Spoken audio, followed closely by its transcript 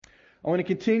I want to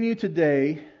continue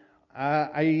today.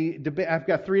 I've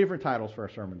got 3 different titles for our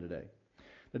sermon today.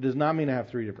 That does not mean I have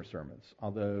 3 different sermons,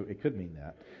 although it could mean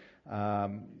that.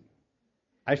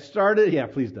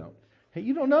 Please don't. Hey,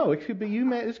 you don't know. It could be you,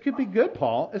 man. This could be good,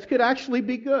 Paul. This could actually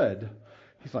be good.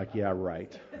 He's like, yeah,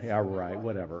 right,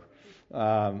 whatever.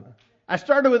 I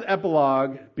started with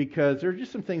Epilogue because there are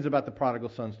just some things about the Prodigal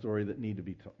Son story that need to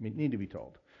be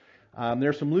told. There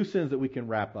are some loose ends that we can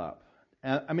wrap up.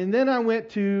 Then I went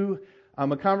to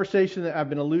a conversation that I've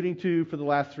been alluding to for the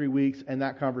last 3 weeks, and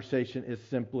that conversation is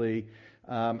simply,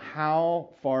 how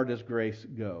far does grace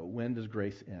go? When does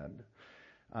grace end?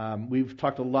 We've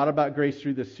talked a lot about grace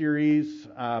through this series,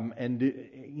 and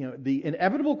the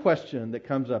inevitable question that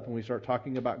comes up when we start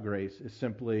talking about grace is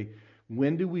simply,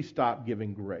 when do we stop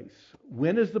giving grace?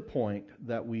 When is the point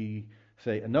that we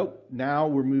say, nope, now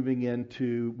we're moving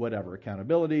into whatever,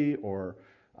 accountability or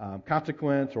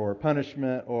consequence or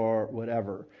punishment or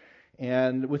whatever?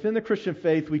 And within the Christian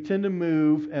faith, we tend to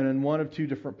move in one of 2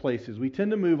 different places. We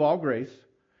tend to move all grace,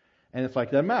 and it's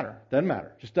like, doesn't matter,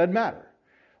 just doesn't matter.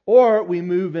 Or we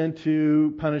move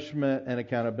into punishment and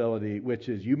accountability, which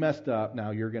is, you messed up,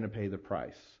 now you're going to pay the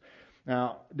price.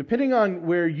 Now, depending on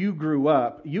where you grew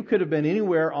up, you could have been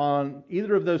anywhere on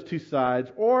either of those 2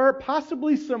 sides, or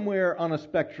possibly somewhere on a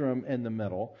spectrum in the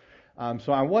middle.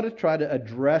 So I want to try to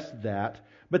address that.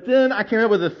 But then I came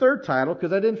up with a 3rd title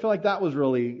because I didn't feel like that was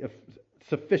really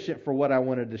sufficient for what I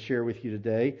wanted to share with you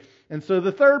today. And so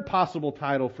the 3rd possible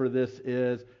title for this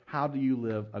is, How Do You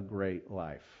Live a Great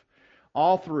Life?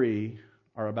 All 3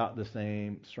 are about the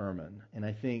same sermon, and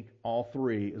I think all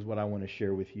 3 is what I want to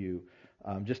share with you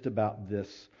just about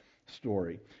this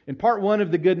story. In part 1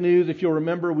 of the good news, if you'll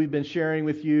remember, we've been sharing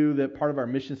with you that part of our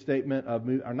mission statement,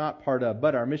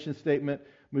 our mission statement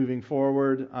moving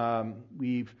forward,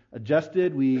 we've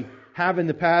adjusted. We have in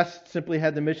the past simply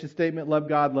had the mission statement, love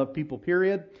God, love people,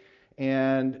 period.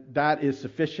 And that is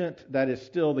sufficient. That is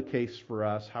still the case for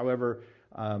us. However,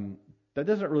 that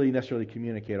doesn't really necessarily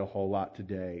communicate a whole lot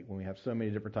today when we have so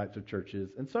many different types of churches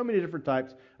and so many different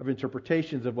types of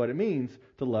interpretations of what it means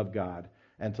to love God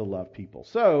and to love people.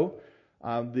 So,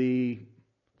 the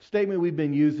statement we've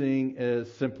been using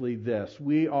is simply this: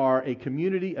 we are a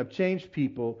community of changed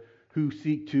people who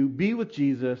seek to be with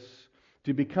Jesus,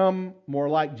 to become more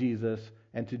like Jesus,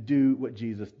 and to do what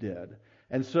Jesus did.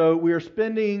 And so we are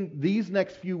spending these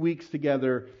next few weeks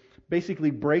together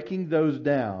basically breaking those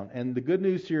down. And the Good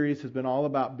News series has been all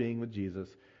about being with Jesus.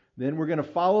 Then we're going to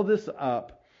follow this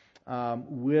up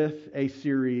with a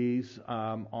series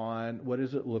on what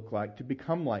does it look like to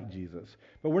become like Jesus.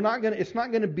 But it's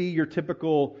not going to be your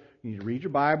typical, you need to read your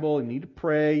Bible, you need to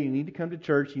pray, you need to come to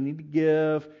church, you need to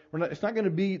give. It's not going to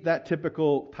be that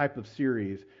typical type of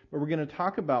series. But we're going to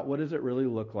talk about what does it really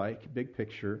look like, big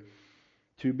picture,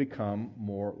 to become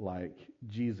more like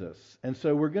Jesus. And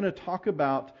so we're going to talk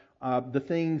about the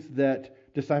things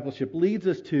that discipleship leads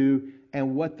us to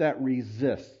and what that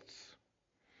resists.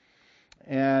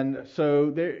 And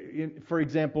so, for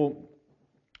example,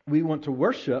 we want to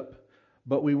worship,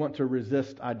 but we want to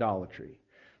resist idolatry.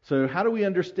 So how do we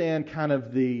understand kind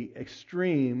of the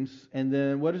extremes, and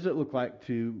then what does it look like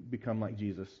to become like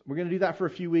Jesus? We're going to do that for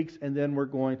a few weeks, and then we're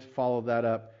going to follow that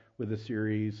up with a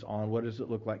series on what does it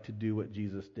look like to do what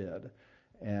Jesus did.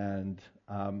 And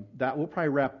that will probably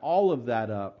wrap all of that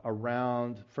up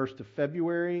around 1st of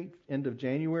February, end of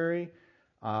January,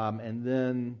 and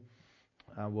then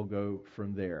we'll go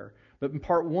from there. But in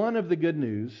part 1 of the good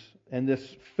news, and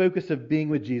this focus of being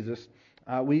with Jesus,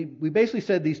 we basically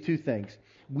said these 2 things.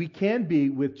 We can be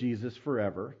with Jesus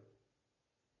forever,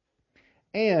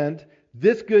 and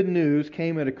this good news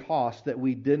came at a cost that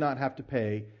we did not have to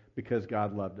pay because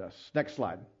God loved us. Next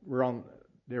slide.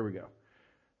 There we go.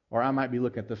 Or I might be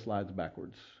looking at the slides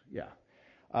backwards. Yeah.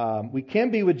 We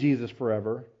can be with Jesus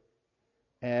forever.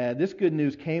 And this good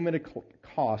news came at a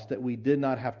cost that we did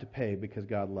not have to pay because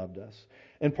God loved us.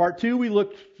 In part 2, we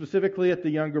looked specifically at the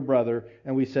younger brother,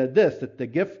 and we said this, that the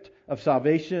gift of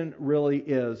salvation really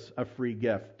is a free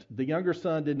gift. The younger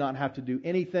son did not have to do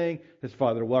anything. His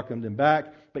father welcomed him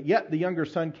back. But yet the younger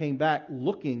son came back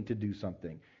looking to do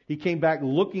something. He came back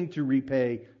looking to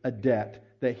repay a debt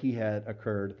that he had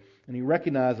incurred. And he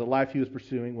recognized the life he was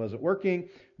pursuing wasn't working.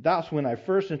 That's when I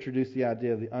first introduced the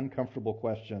idea of the uncomfortable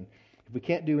question. If we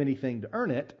can't do anything to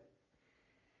earn it,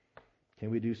 can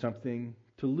we do something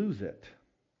to lose it?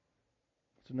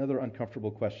 It's another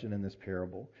uncomfortable question in this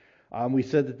parable. We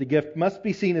said that the gift must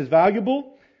be seen as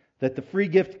valuable, that the free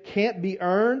gift can't be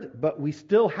earned, but we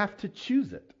still have to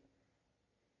choose it.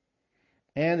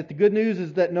 And that the good news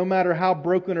is that no matter how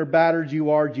broken or battered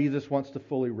you are, Jesus wants to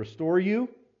fully restore you.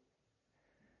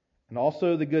 And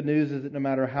also the good news is that no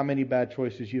matter how many bad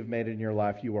choices you've made in your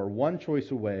life, you are one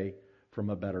choice away from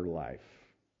a better life.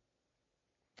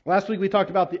 Last week we talked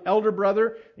about the elder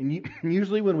brother, and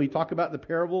usually when we talk about the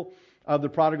parable of the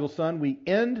prodigal son, we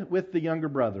end with the younger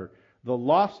brother. The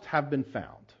lost have been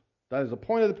found. That is the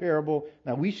point of the parable.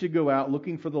 Now we should go out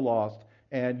looking for the lost,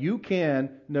 and you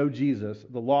can know Jesus.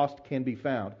 The lost can be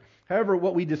found. However,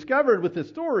 what we discovered with this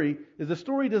story is the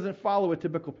story doesn't follow a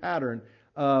typical pattern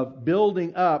of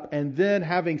building up and then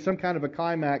having some kind of a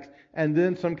climax and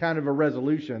then some kind of a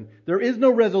resolution. There is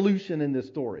no resolution in this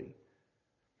story.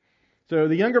 So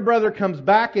the younger brother comes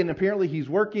back, and apparently he's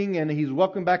working and he's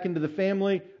welcomed back into the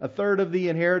family. A third of the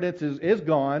inheritance is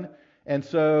gone. And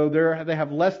so they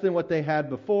have less than what they had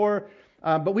before.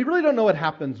 But we really don't know what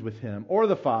happens with him or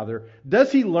the father.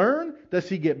 Does he learn? Does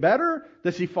he get better?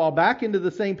 Does he fall back into the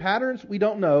same patterns? We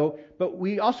don't know. But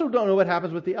we also don't know what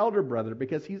happens with the elder brother,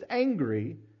 because he's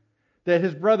angry that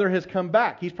his brother has come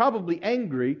back. He's probably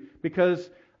angry because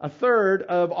a third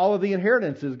of all of the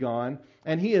inheritance is gone,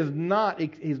 and he's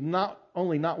not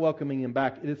only not welcoming him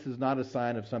back, this is not a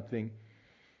sign of something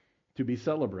to be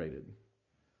celebrated.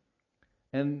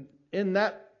 And in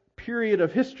that period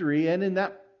of history and in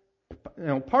that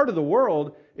part of the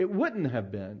world, it wouldn't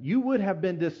have been. You would have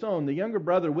been disowned. The younger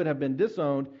brother would have been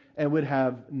disowned and would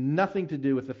have nothing to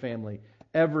do with the family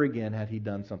ever again had he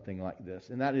done something like this.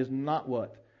 And that is not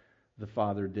what the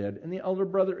father did. And the elder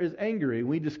brother is angry.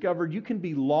 We discovered you can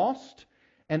be lost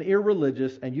and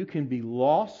irreligious, and you can be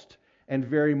lost and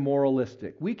very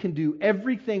moralistic. We can do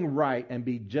everything right and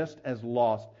be just as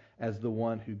lost as the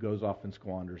one who goes off and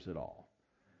squanders it all.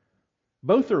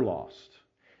 Both are lost.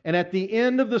 And at the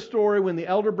end of the story, when the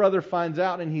elder brother finds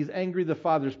out and he's angry, the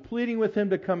father's pleading with him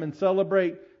to come and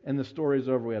celebrate, and the story's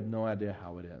over. We have no idea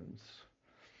how it ends.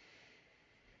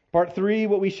 Part 3,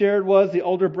 what we shared was the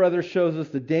older brother shows us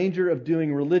the danger of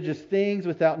doing religious things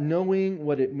without knowing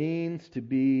what it means to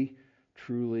be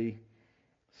truly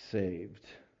saved.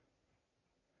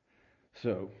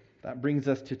 So, that brings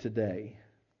us to today.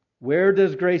 Where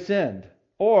does grace end?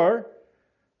 Or,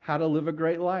 how to live a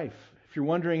great life. If you're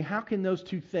wondering, how can those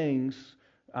two things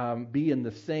be in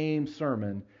the same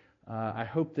sermon, I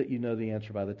hope that you know the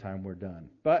answer by the time we're done.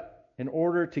 But in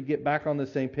order to get back on the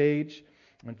same page,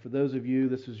 and for those of you,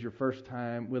 this is your first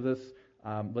time with us,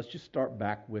 let's just start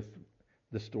back with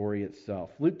the story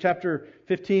itself. Luke chapter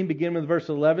 15, begin with verse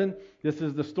 11. This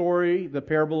is the story, the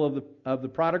parable of the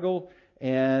prodigal.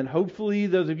 And hopefully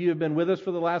those of you who have been with us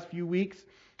for the last few weeks,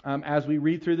 as we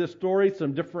read through this story,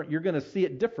 you're going to see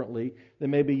it differently than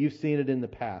maybe you've seen it in the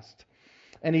past.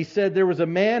 And he said, there was a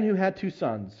man who had 2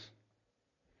 sons.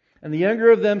 And the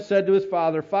younger of them said to his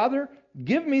father, Father,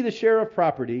 give me the share of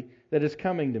property that is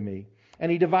coming to me.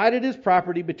 And he divided his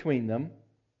property between them.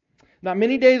 Not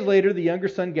many days later, the younger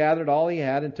son gathered all he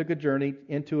had and took a journey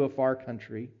into a far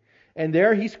country. And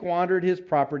there he squandered his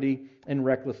property in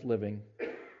reckless living.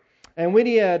 And when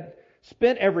he had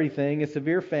spent everything, a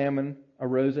severe famine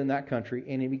arose in that country,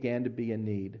 and he began to be in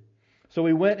need. So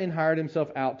he went and hired himself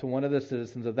out to one of the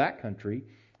citizens of that country,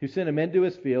 who sent him into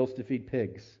his fields to feed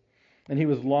pigs. And he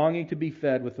was longing to be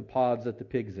fed with the pods that the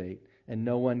pigs ate, and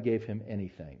no one gave him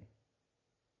anything.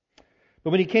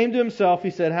 But when he came to himself, he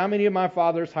said, How many of my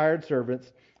father's hired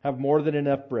servants have more than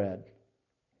enough bread?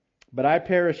 But I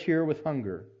perish here with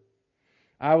hunger.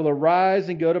 I will arise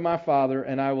and go to my father,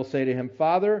 and I will say to him,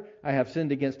 Father, I have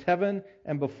sinned against heaven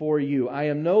and before you. I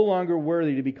am no longer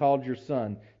worthy to be called your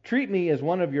son. Treat me as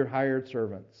one of your hired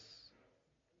servants.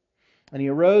 And he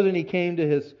arose and he came to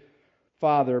his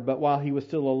father, but while he was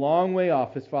still a long way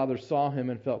off, his father saw him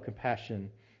and felt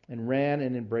compassion, and ran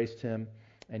and embraced him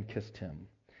and kissed him.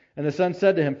 And the son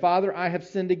said to him, Father, I have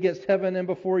sinned against heaven and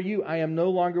before you. I am no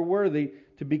longer worthy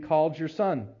to be called your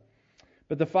son.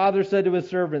 But the father said to his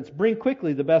servants, Bring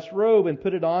quickly the best robe and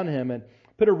put it on him, and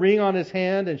put a ring on his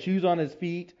hand and shoes on his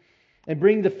feet, and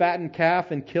bring the fattened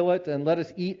calf and kill it, and let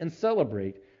us eat and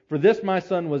celebrate. For this my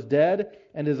son was dead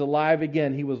and is alive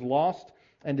again. He was lost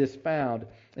and is found.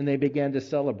 And they began to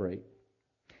celebrate.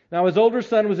 Now his older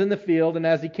son was in the field, and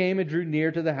as he came and drew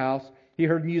near to the house, he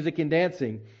heard music and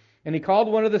dancing. And he called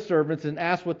one of the servants and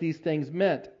asked what these things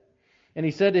meant. And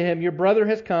he said to him, Your brother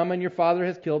has come, and your father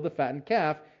has killed the fattened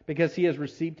calf, because he has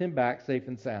received him back safe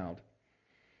and sound.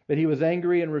 But he was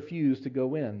angry and refused to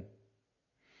go in.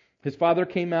 His father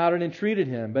came out and entreated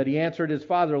him, but he answered his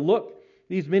father, Look,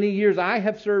 these many years I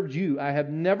have served you. I have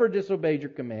never disobeyed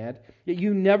your command, yet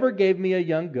you never gave me a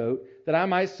young goat that I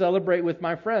might celebrate with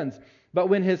my friends. But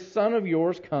when this son of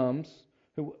yours came,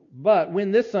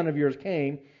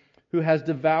 who has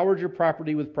devoured your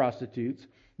property with prostitutes,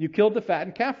 you killed the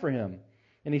fattened calf for him.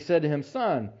 And he said to him,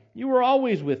 Son, you were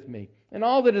always with me, and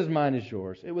all that is mine is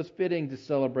yours. It was fitting to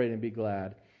celebrate and be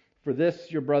glad. For this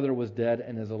your brother was dead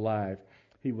and is alive.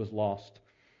 He was lost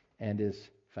and is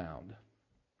found.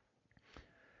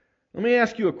 Let me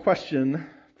ask you a question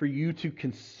for you to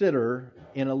consider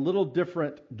in a little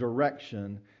different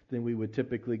direction than we would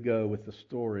typically go with the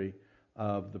story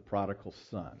of the prodigal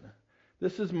son.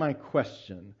 This is my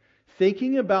question.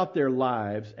 Thinking about their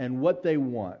lives and what they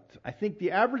want. I think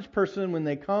the average person, when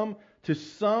they come to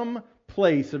some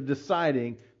place of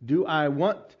deciding, do I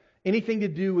want anything to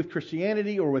do with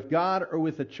Christianity or with God or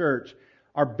with the church,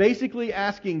 are basically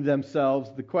asking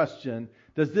themselves the question,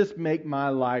 does this make my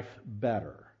life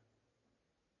better?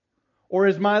 Or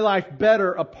is my life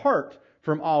better apart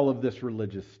from all of this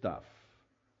religious stuff?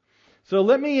 So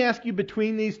let me ask you,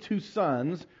 between these two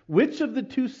sons, which of the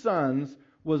two sons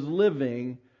was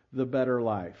living the better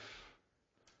life?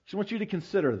 I just want you to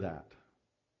consider that.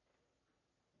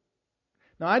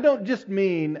 Now, I don't just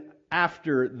mean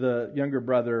after the younger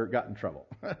brother got in trouble.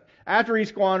 After he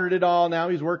squandered it all, now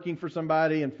he's working for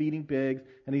somebody and feeding pigs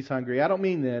and he's hungry. I don't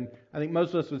mean then. I think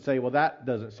most of us would say, well, that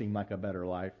doesn't seem like a better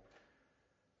life.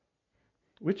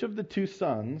 Which of the two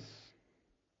sons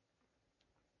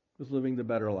was living the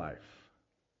better life?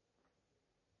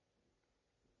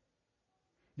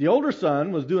 The older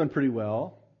son was doing pretty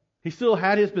well. He still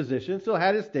had his position, still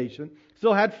had his station,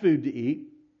 still had food to eat.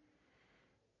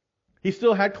 He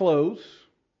still had clothes.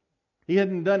 He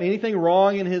hadn't done anything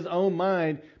wrong in his own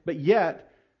mind, but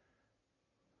yet,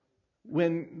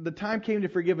 when the time came to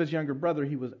forgive his younger brother,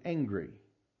 he was angry.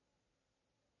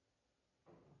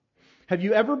 Have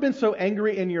you ever been so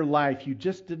angry in your life you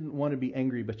just didn't want to be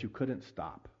angry, but you couldn't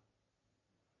stop?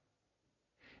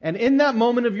 And in that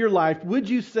moment of your life, would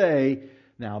you say,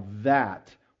 now that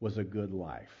was a good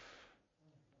life?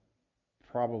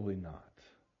 Probably not.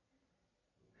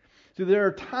 So there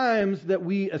are times that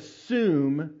we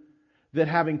assume that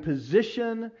having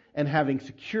position and having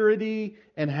security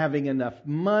and having enough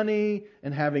money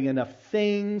and having enough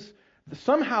things,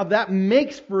 somehow that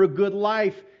makes for a good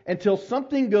life until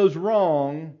something goes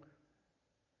wrong,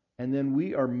 and then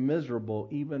we are miserable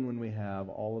even when we have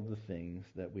all of the things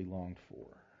that we longed for.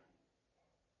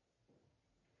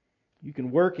 You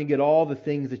can work and get all the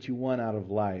things that you want out of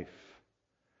life,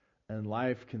 and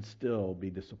life can still be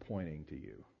disappointing to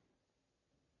you.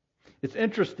 It's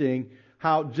interesting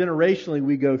how generationally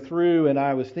we go through, and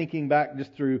I was thinking back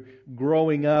just through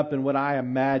growing up and what I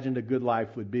imagined a good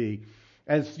life would be.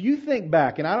 As you think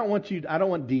back, and I don't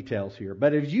want details here,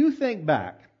 but as you think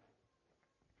back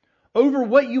over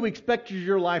what you expected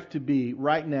your life to be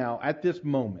right now at this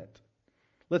moment,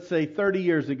 let's say 30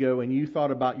 years ago, and you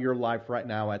thought about your life right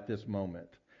now at this moment,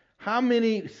 how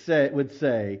many would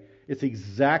say it's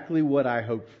exactly what I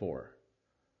hoped for?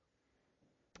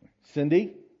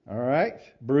 Cindy? All right.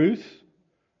 Bruce?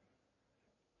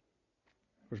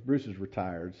 Of course, Bruce is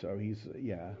retired, so he's,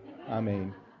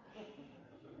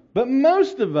 But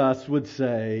most of us would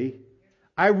say,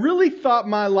 I really thought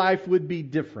my life would be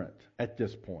different at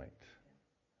this point.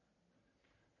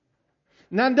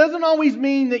 Now, it doesn't always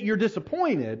mean that you're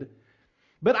disappointed,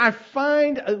 but I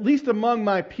find, at least among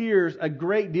my peers, a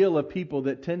great deal of people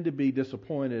that tend to be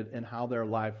disappointed in how their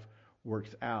life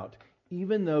works out,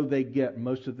 even though they get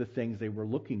most of the things they were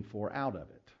looking for out of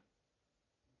it.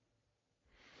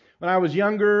 When I was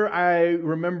younger, I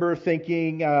remember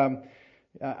thinking,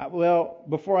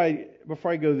 before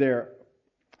I go there,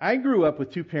 I grew up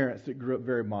with two parents that grew up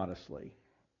very modestly.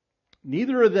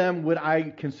 Neither of them would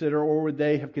I consider, or would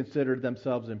they have considered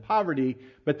themselves in poverty,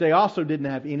 but they also didn't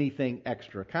have anything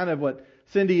extra. Kind of what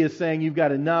Cindy is saying, you've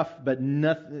got enough, but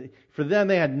nothing. For them,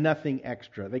 they had nothing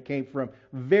extra. They came from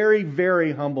very,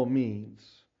 very humble means.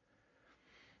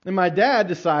 And my dad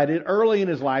decided early in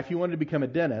his life he wanted to become a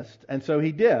dentist, and so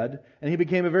he did, and he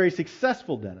became a very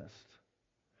successful dentist.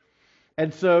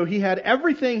 And so he had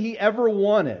everything he ever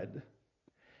wanted.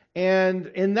 And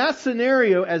in that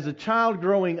scenario, as a child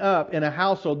growing up in a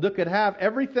household that could have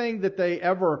everything that they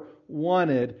ever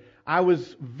wanted, I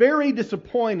was very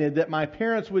disappointed that my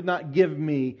parents would not give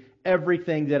me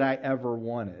everything that I ever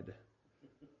wanted.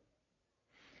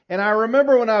 And I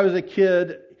remember when I was a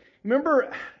kid,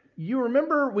 you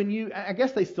remember when I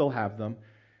guess they still have them,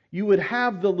 you would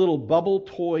have the little bubble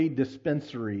toy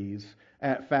dispensaries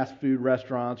at fast food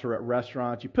restaurants or at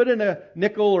restaurants. You put in a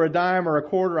nickel or a dime or a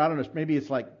quarter, I don't know, maybe it's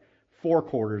like 4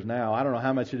 quarters now. I don't know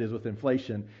how much it is with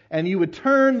inflation. And you would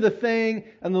turn the thing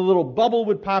and the little bubble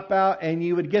would pop out and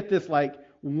you would get this like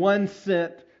 1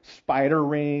 cent spider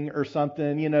ring or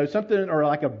something, or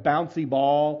like a bouncy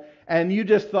ball. And you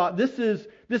just thought, this is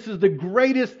the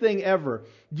greatest thing ever.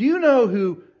 Do you know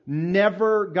who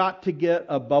never got to get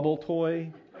a bubble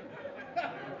toy?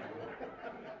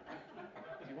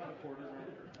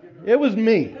 It was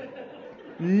me.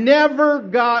 Never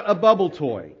got a bubble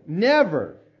toy.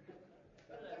 Never.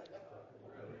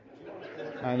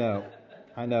 I know.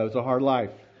 It's a hard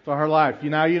life. It's a hard life. You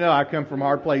know, I come from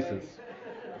hard places.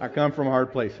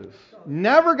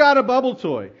 Never got a bubble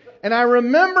toy. And I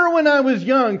remember when I was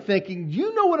young thinking, do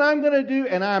you know what I'm going to do?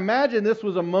 And I imagine this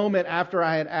was a moment after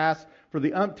I had asked for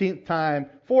the umpteenth time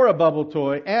for a bubble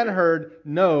toy and heard,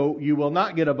 no, you will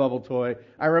not get a bubble toy.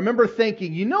 I remember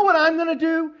thinking, you know what I'm going to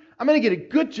do? I'm going to get a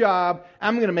good job.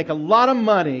 I'm going to make a lot of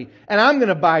money. And I'm going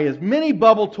to buy as many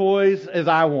bubble toys as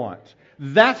I want.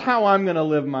 That's how I'm going to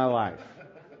live my life.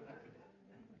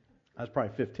 I was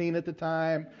probably 15 at the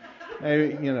time.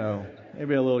 Maybe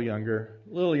a little younger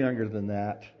than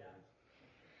that.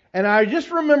 And I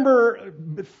just remember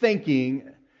thinking,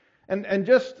 and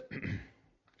just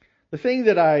the thing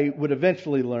that I would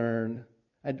eventually learn,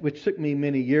 which took me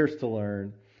many years to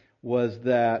learn, was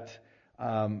that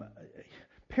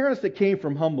parents that came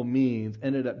from humble means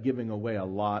ended up giving away a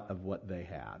lot of what they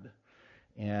had.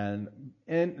 And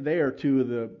they are two of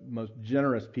the most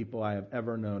generous people I have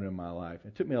ever known in my life.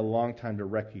 It took me a long time to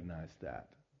recognize that.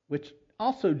 Which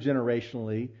also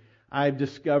generationally, I've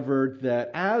discovered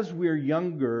that as we're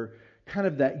younger, kind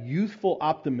of that youthful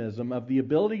optimism of the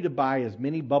ability to buy as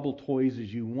many bubble toys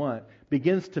as you want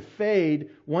begins to fade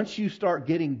once you start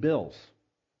getting bills.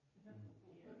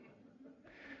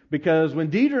 Because when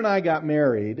Deidre and I got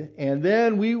married, and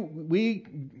then we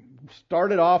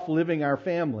started off living our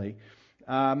family,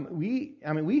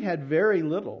 we had very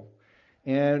little.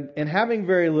 And having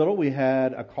very little, we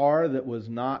had a car that was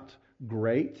not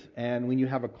great. And when you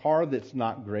have a car that's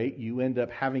not great, you end up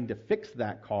having to fix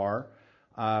that car,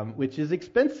 which is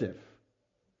expensive.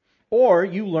 Or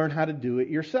you learn how to do it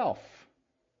yourself.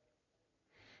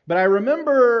 But I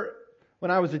remember when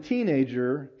I was a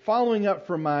teenager, following up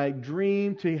from my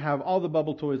dream to have all the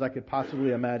bubble toys I could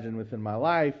possibly imagine within my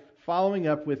life, following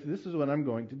up with, this is what I'm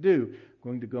going to do.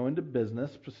 I'm going to go into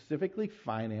business, specifically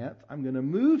finance. I'm going to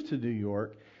move to New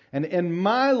York. And in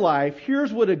my life,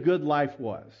 here's what a good life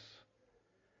was.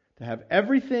 To have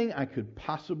everything I could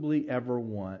possibly ever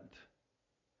want,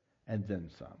 and then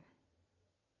some.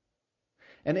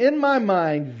 And in my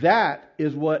mind, that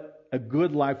is what a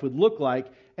good life would look like.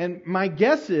 And my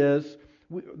guess is,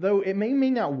 though it may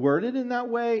not word it in that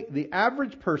way, the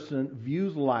average person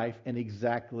views life in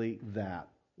exactly that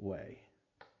way.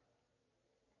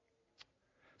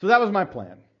 So that was my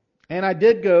plan. And I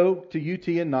did go to UT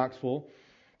in Knoxville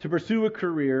to pursue a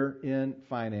career in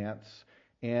finance.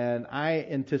 And I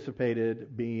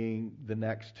anticipated being the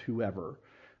next whoever,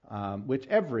 which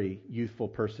every youthful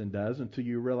person does until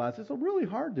you realize it's really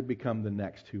hard to become the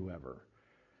next whoever.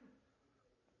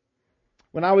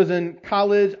 When I was in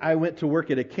college, I went to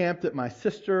work at a camp that my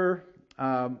sister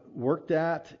worked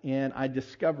at, and I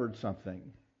discovered something.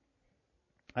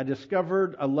 I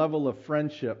discovered a level of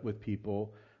friendship with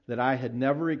people that I had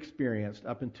never experienced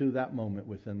up until that moment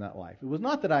within that life. It was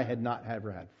not that I had not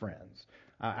ever had friends.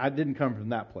 I didn't come from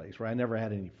that place where I never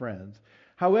had any friends.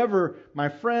 However, my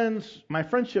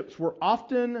friendships were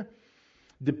often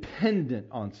dependent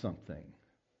on something.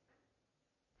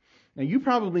 Now, you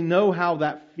probably know how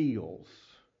that feels.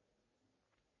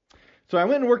 So I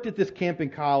went and worked at this camp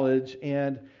in college,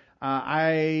 and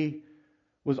I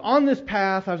was on this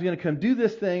path. I was going to come do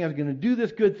this thing. I was going to do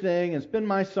this good thing and spend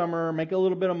my summer, make a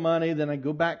little bit of money. Then I'd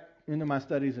go back into my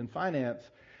studies in finance.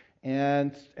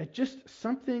 And it just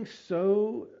something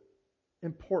so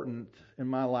important in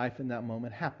my life in that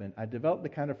moment happened. I developed the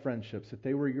kind of friendships that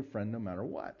they were your friend no matter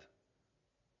what.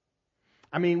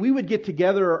 I mean, we would get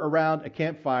together around a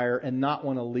campfire and not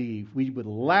want to leave. We would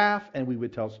laugh and we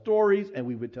would tell stories and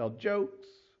we would tell jokes.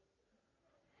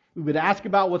 We would ask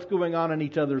about what's going on in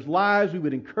each other's lives. We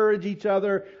would encourage each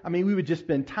other. I mean, we would just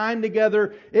spend time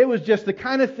together. It was just the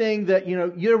kind of thing that,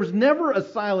 there was never a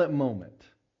silent moment.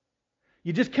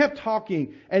 You just kept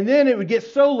talking, and then it would get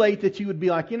so late that you would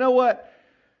be like, you know what?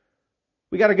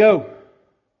 We got to go.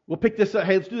 We'll pick this up.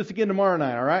 Hey, let's do this again tomorrow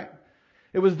night, all right?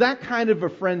 It was that kind of a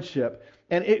friendship,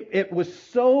 and it was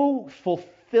so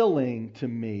fulfilling to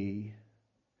me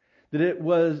that it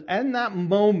was, in that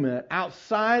moment,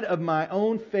 outside of my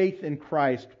own faith in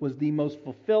Christ, was the most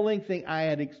fulfilling thing I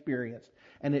had experienced.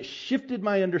 And it shifted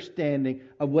my understanding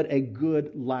of what a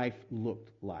good life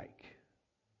looked like.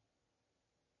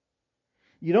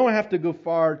 You don't have to go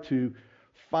far to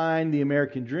find the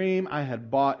American dream. I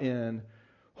had bought in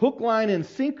hook, line, and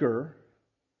sinker.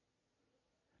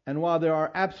 And while there are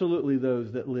absolutely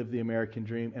those that live the American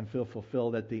dream and feel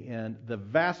fulfilled at the end, the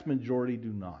vast majority do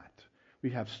not. We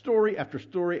have story after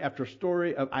story after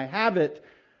story of, I have it,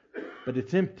 but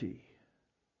it's empty.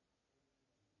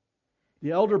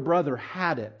 The elder brother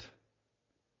had it,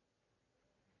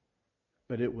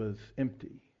 but it was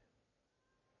empty.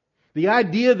 The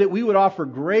idea that we would offer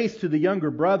grace to the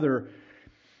younger brother,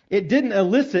 it didn't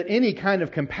elicit any kind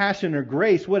of compassion or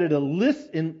grace. What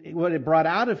it brought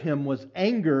out of him was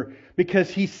anger, because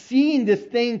he's seen this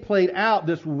thing played out,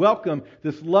 this welcome,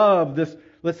 this love, this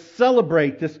let's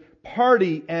celebrate, this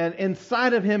party, and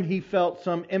inside of him he felt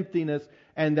some emptiness,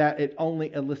 and that it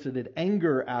only elicited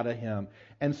anger out of him.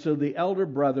 And so the elder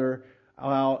brother,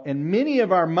 in many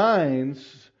of our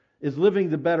minds, is living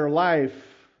the better life.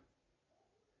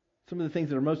 Some of the things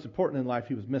that are most important in life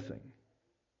he was missing.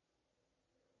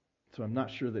 So I'm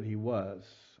not sure that he was.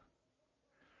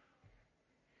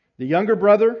 The younger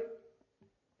brother,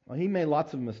 well, he made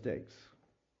lots of mistakes.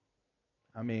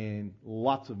 I mean,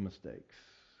 lots of mistakes.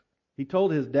 He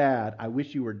told his dad, "I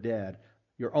wish you were dead.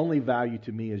 Your only value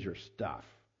to me is your stuff."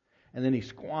 And then he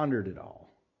squandered it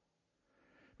all.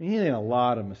 I mean, he made a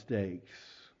lot of mistakes.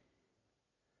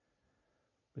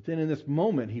 But then in this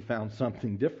moment, he found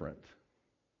something different.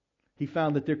 He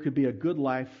found that there could be a good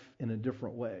life in a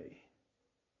different way.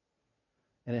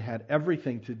 And it had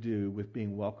everything to do with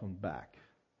being welcomed back,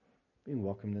 being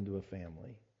welcomed into a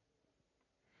family.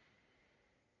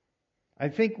 I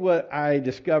think what I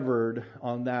discovered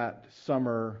on that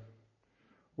summer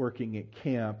working at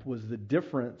camp was the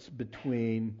difference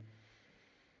between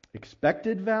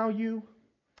expected value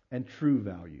and true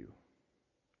value.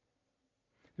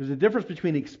 There's a difference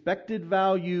between expected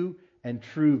value and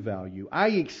true value. I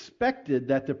expected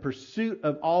that the pursuit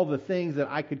of all the things that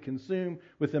I could consume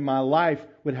within my life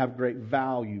would have great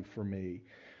value for me.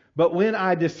 But when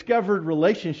I discovered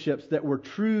relationships that were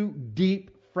true,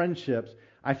 deep friendships,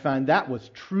 I find that was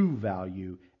true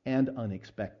value and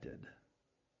unexpected.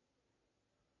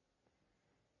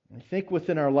 I think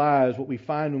within our lives, what we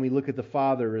find when we look at the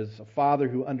Father is a Father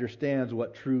who understands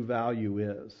what true value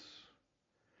is.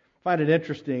 I find it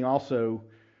interesting also,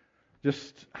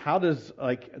 just how does,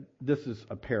 this is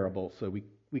a parable, so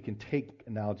we can take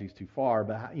analogies too far,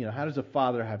 but how does a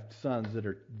father have sons that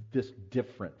are this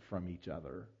different from each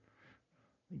other?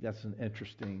 I think that's an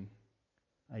interesting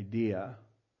idea.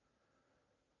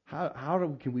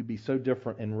 How can we be so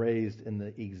different and raised in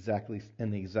the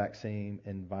exact same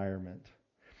environment?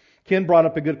 Ken brought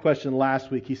up a good question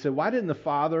last week. He said, why didn't the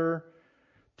father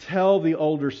tell the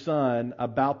older son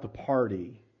about the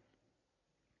party?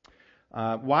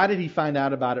 Why did he find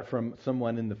out about it from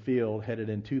someone in the field headed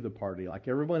into the party? Like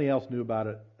everybody else knew about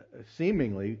it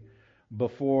seemingly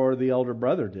before the elder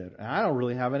brother did. And I don't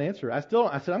really have an answer. I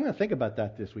said, I'm going to think about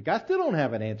that this week. I still don't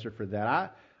have an answer for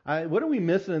that. What are we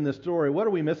missing in this story? What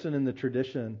are we missing in the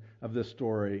tradition of this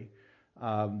story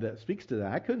that speaks to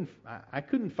that? I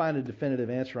couldn't find a definitive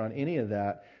answer on any of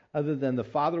that, other than the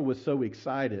father was so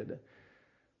excited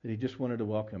that he just wanted to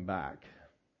welcome back.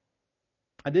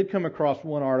 I did come across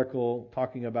one article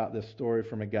talking about this story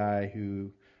from a guy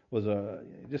who was a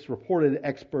just reported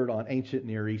expert on ancient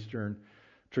Near Eastern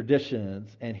traditions,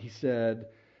 and he said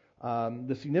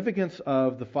the significance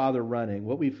of the father running.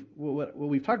 What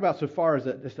we've talked about so far is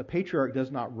that a patriarch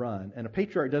does not run, and a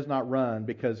patriarch does not run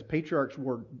because patriarchs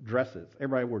wore dresses.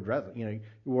 Everybody wore dresses. You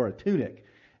wore a tunic,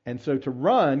 and so to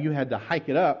run you had to hike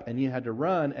it up, and you had to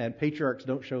run. And patriarchs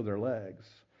don't show their legs.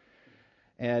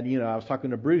 And, I was talking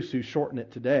to Bruce, who's shorting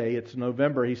it today. It's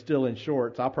November. He's still in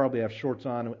shorts. I'll probably have shorts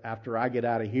on after I get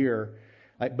out of here.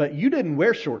 But you didn't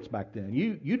wear shorts back then.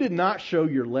 You did not show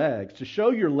your legs. To show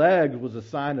your legs was a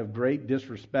sign of great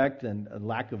disrespect and a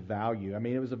lack of value. I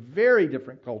mean, it was a very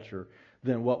different culture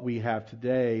than what we have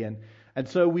today. And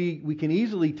so we can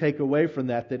easily take away from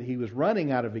that he was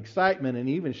running out of excitement, and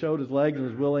he even showed his legs and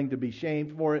was willing to be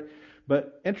shamed for it.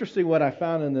 But interesting, what I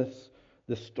found in this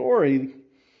story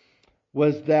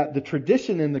was that the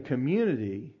tradition in the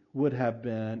community would have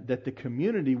been that the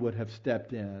community would have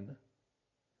stepped in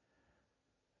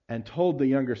and told the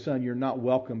younger son, you're not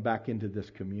welcome back into this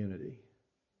community.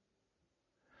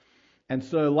 And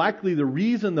so likely the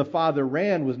reason the father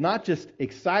ran was not just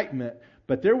excitement,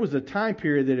 but there was a time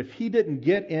period that if he didn't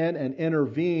get in and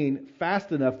intervene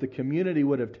fast enough, the community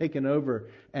would have taken over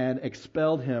and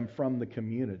expelled him from the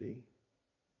community.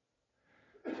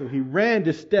 So he ran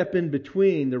to step in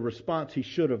between the response he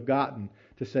should have gotten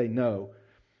to say, no,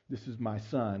 this is my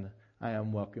son. I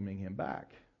am welcoming him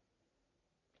back.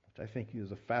 Which I think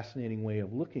is a fascinating way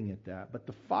of looking at that. But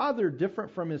the father,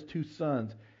 different from his two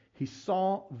sons, he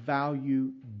saw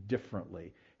value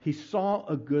differently. He saw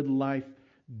a good life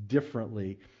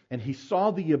differently. And he saw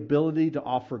the ability to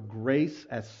offer grace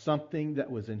as something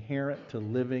that was inherent to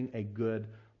living a good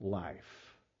life.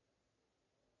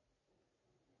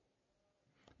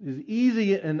 It is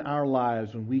easy in our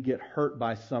lives when we get hurt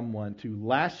by someone to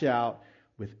lash out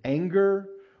with anger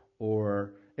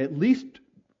or at least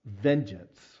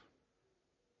vengeance.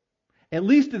 At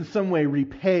least in some way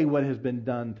repay what has been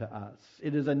done to us.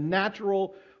 It is a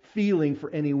natural feeling for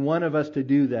any one of us to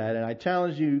do that. And I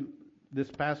challenge you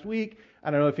this past week,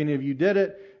 I don't know if any of you did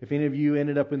it, if any of you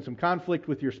ended up in some conflict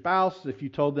with your spouse, if you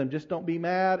told them just don't be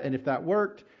mad, and if that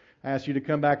worked, I asked you to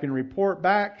come back and report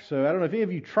back. So I don't know if any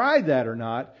of you tried that or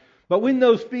not, but when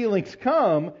those feelings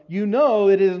come, you know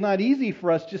it is not easy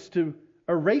for us just to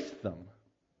erase them.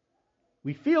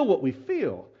 We feel what we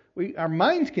feel. Our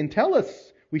minds can tell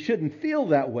us we shouldn't feel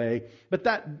that way, but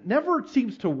that never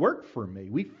seems to work for me.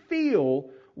 We feel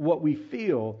what we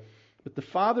feel, but the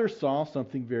Father saw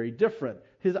something very different.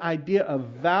 His idea of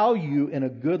value in a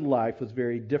good life was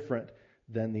very different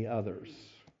than the others.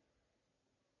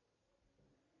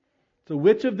 So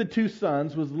which of the two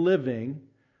sons was living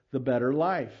the better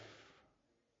life?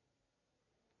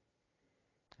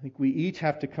 I think we each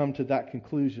have to come to that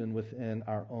conclusion within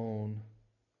our own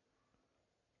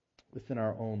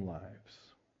lives.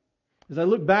 As I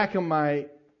look back on my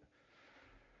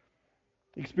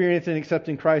experience in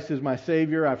accepting Christ as my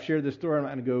Savior, I've shared this story. I'm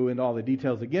not going to go into all the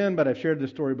details again, but I've shared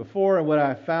this story before. And what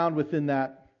I found within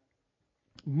that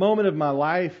moment of my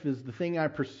life is the thing I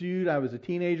pursued. I was a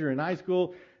teenager in high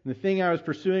school, and the thing I was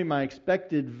pursuing, my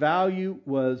expected value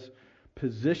was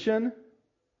position,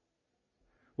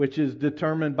 which is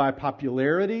determined by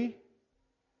popularity,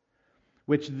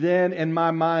 which then in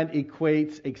my mind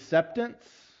equates acceptance,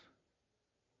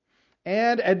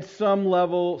 and at some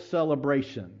level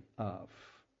celebration of.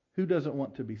 Who doesn't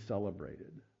want to be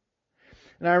celebrated?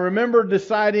 And I remember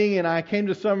deciding, and I came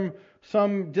to some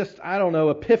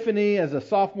epiphany as a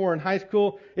sophomore in high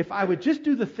school, if I would just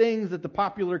do the things that the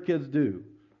popular kids do,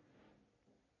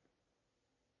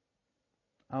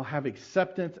 I'll have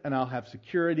acceptance and I'll have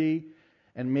security,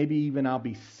 and maybe even I'll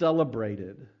be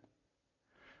celebrated.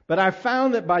 But I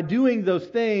found that by doing those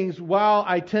things, while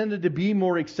I tended to be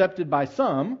more accepted by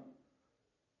some,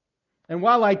 and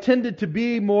while I tended to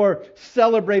be more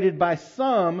celebrated by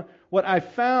some, what I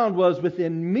found was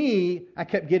within me, I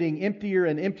kept getting emptier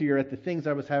and emptier at the things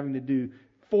I was having to do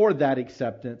for that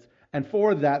acceptance and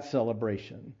for that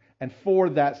celebration and for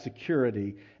that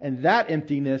security. And that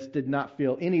emptiness did not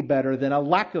feel any better than a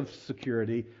lack of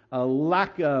security, a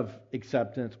lack of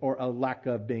acceptance, or a lack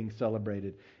of being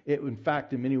celebrated. It, in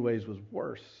fact, in many ways was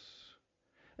worse.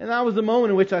 And that was the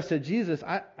moment in which I said, Jesus,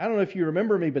 I don't know if you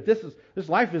remember me, but this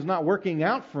life is not working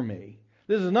out for me.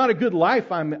 This is not a good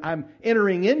life I'm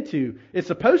entering into. It's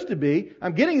supposed to be.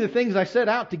 I'm getting the things I set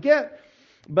out to get,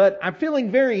 but I'm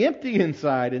feeling very empty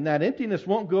inside, and that emptiness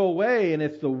won't go away, and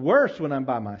it's the worst when I'm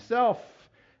by myself.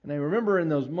 And I remember in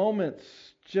those moments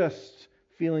just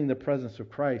feeling the presence of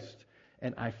Christ,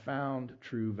 and I found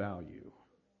true value.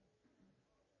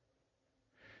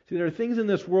 See, there are things in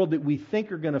this world that we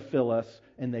think are going to fill us,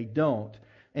 and they don't.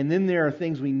 And then there are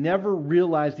things we never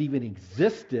realized even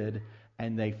existed,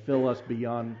 and they fill us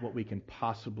beyond what we can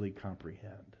possibly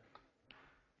comprehend.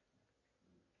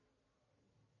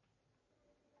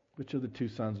 Which of the two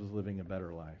sons was living a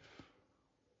better life?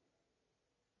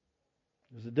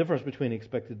 There's a difference between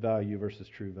expected value versus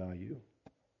true value.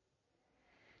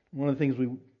 One of the things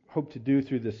we hope to do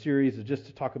through this series is just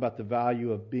to talk about the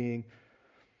value of being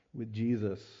with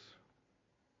Jesus.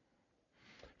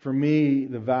 For me,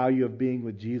 the value of being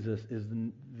with Jesus is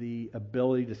the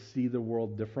ability to see the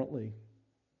world differently.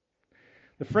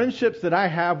 The friendships that I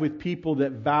have with people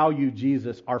that value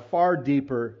Jesus are far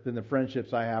deeper than the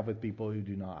friendships I have with people who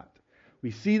do not.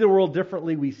 We see the world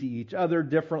differently. We see each other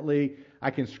differently.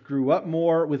 I can screw up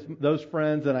more with those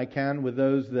friends than I can with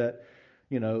those that,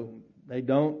 they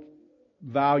don't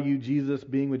value Jesus,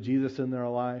 being with Jesus in their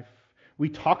life. We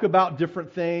talk about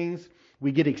different things.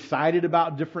 We get excited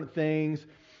about different things.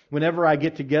 Whenever I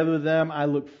get together with them, I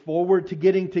look forward to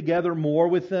getting together more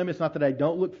with them. It's not that I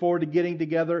don't look forward to getting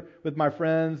together with my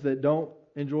friends that don't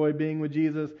enjoy being with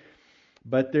Jesus,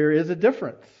 but there is a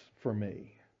difference for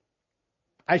me.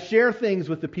 I share things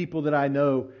with the people that I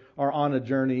know are on a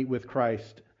journey with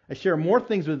Christ. I share more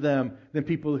things with them than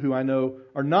people who I know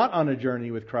are not on a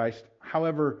journey with Christ.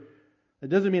 However, that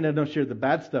doesn't mean I don't share the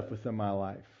bad stuff with them in my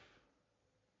life.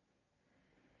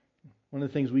 One of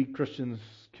the things we Christians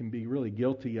can be really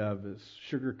guilty of is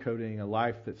sugarcoating a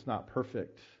life that's not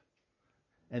perfect.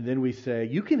 And then we say,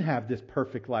 you can have this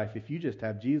perfect life if you just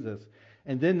have Jesus.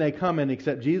 And then they come and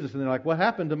accept Jesus and they're like, what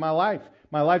happened to my life?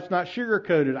 My life's not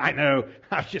sugarcoated. I know,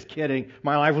 I was just kidding.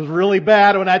 My life was really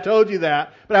bad when I told you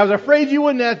that. But I was afraid you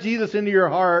wouldn't ask Jesus into your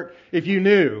heart if you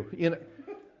knew.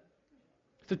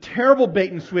 It's It's a terrible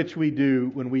bait and switch we do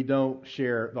when we don't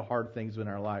share the hard things in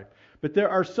our life. But there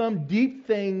are some deep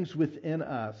things within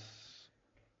us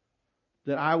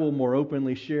that I will more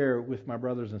openly share with my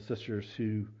brothers and sisters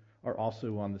who are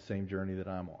also on the same journey that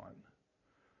I'm on.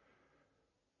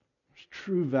 There's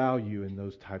true value in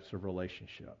those types of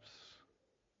relationships.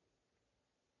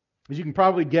 As you can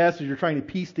probably guess, as you're trying to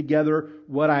piece together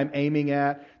what I'm aiming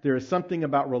at, there is something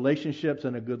about relationships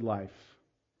and a good life.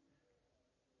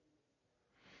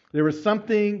 There is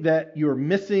something that you're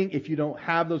missing if you don't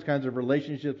have those kinds of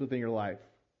relationships within your life.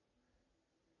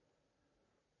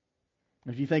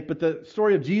 If you think, but the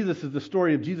story of Jesus is the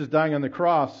story of Jesus dying on the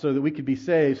cross so that we could be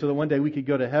saved, so that one day we could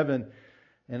go to heaven.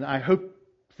 And I hope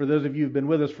for those of you who've been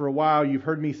with us for a while, you've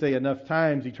heard me say enough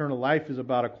times, eternal life is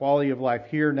about a quality of life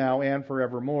here, now, and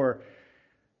forevermore.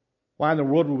 Why in the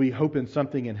world would we hope in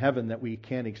something in heaven that we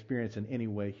can't experience in any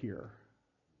way here?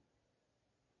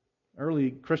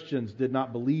 Early Christians did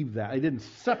not believe that. They didn't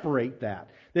separate that.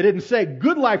 They didn't say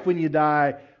good life when you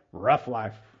die, rough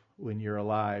life when you're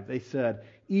alive. They said,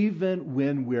 even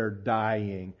when we're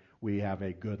dying, we have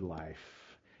a good life.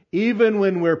 Even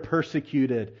when we're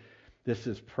persecuted, this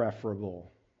is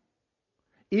preferable.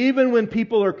 Even when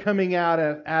people are coming out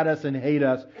at us and hate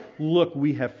us, look,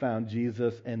 we have found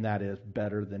Jesus, and that is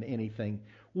better than anything.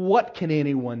 What can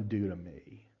anyone do to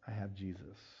me? I have Jesus.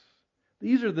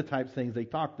 These are the types of things they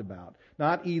talked about.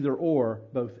 Not either or,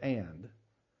 both and.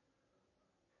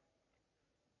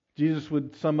 Jesus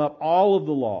would sum up all of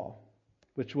the law,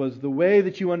 which was the way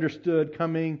that you understood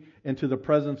coming into the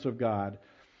presence of God.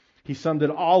 He summed it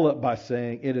all up by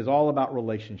saying it is all about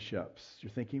relationships.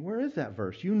 You're thinking, where is that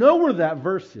verse? You know where that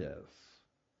verse is.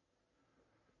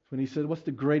 When he said, what's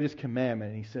the greatest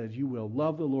commandment? And he says, you will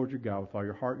love the Lord your God with all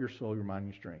your heart, your soul, your mind,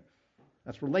 your strength.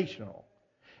 That's relational.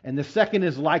 And the second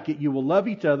is like it, you will love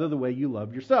each other the way you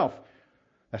love yourself.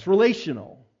 That's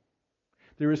relational.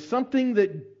 There is something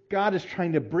that God is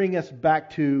trying to bring us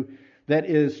back to that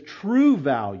is true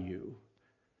value,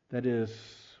 that is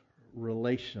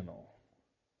relational.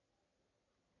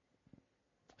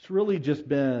 It's really just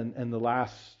been in the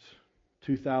last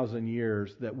 2,000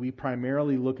 years that we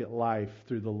primarily look at life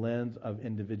through the lens of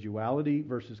individuality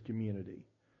versus community.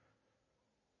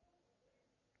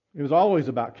 It was always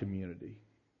about community.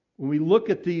 When we look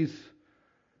at these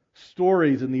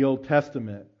stories in the Old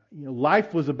Testament,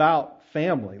 life was about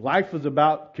family. Life was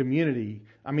about community.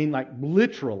 I mean, like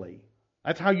literally.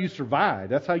 That's how you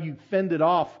survived. That's how you fended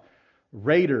off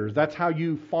raiders. That's how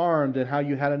you farmed and how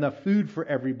you had enough food for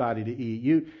everybody to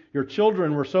eat. Your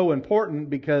children were so important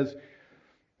because,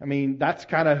 that's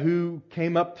kind of who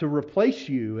came up to replace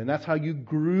you, and that's how you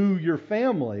grew your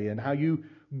family and how you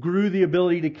grew the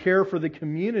ability to care for the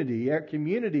community. Our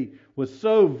community was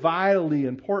so vitally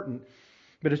important.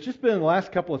 But it's just been in the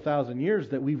last couple of thousand years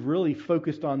that we've really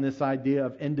focused on this idea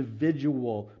of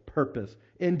individual purpose,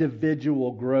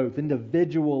 individual growth,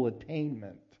 individual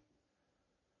attainment.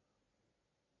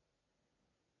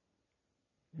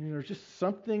 There's just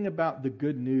something about the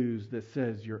good news that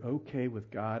says you're okay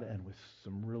with God and with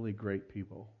some really great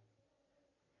people.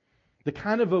 The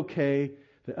kind of okay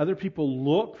that other people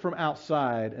look from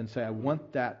outside and say, I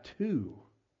want that too.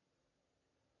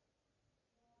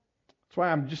 That's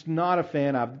why I'm just not a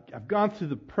fan. I've gone through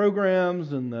the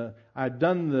programs and I've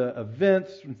done the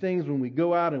events and things when we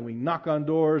go out and we knock on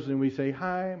doors and we say,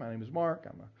 hi, my name is Mark.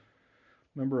 I'm a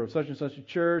member of such and such a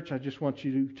church. I just want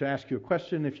you to ask you a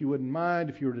question, if you wouldn't mind.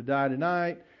 If you were to die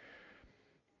tonight,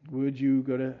 would you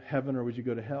go to heaven or would you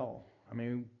go to hell?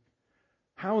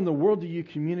 How in the world do you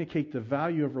communicate the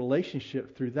value of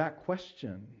relationship through that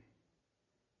question?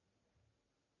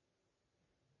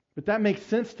 But that makes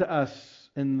sense to us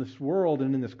in this world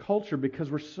and in this culture because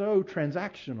we're so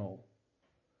transactional.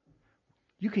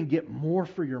 You can get more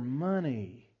for your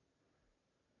money,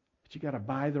 but you got to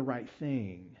buy the right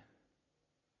thing.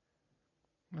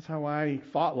 That's how I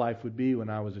thought life would be when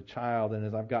I was a child, and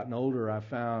as I've gotten older, I've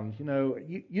found,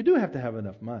 you do have to have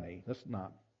enough money. Let's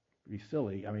not be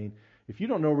silly. If you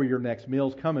don't know where your next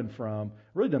meal's coming from, it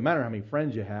really doesn't matter how many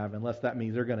friends you have unless that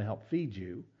means they're going to help feed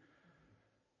you.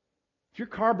 If your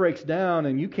car breaks down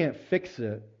and you can't fix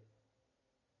it,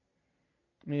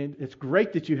 it's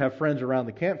great that you have friends around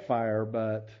the campfire,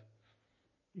 but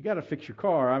you got to fix your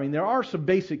car. There are some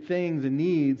basic things and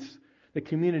needs the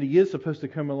community is supposed to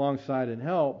come alongside and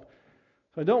help.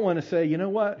 So I don't want to say, you know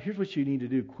what, here's what you need to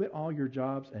do. Quit all your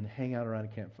jobs and hang out around a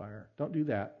campfire. Don't do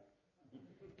that.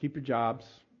 Keep your jobs.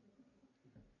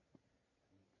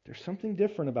 There's something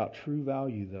different about true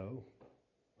value, though.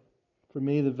 For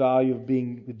me, the value of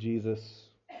being with Jesus,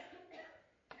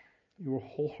 you were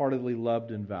wholeheartedly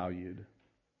loved and valued.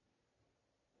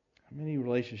 How many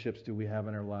relationships do we have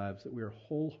in our lives that we are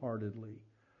wholeheartedly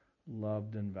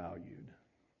loved and valued?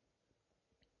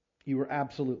 You were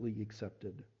absolutely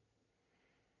accepted.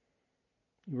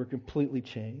 You were completely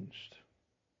changed.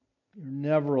 You're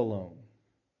never alone.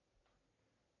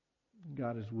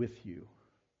 God is with you.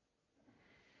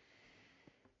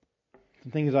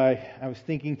 Some things I was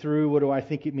thinking through, what do I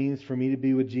think it means for me to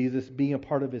be with Jesus? Being a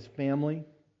part of His family,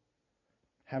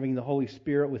 having the Holy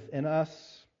Spirit within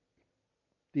us,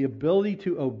 the ability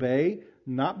to obey,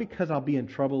 not because I'll be in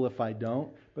trouble if I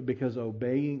don't, but because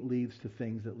obeying leads to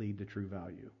things that lead to true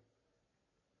value.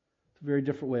 It's a very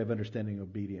different way of understanding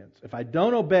obedience. If I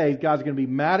don't obey, God's going to be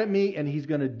mad at me and He's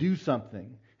going to do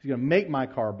something. He's going to make my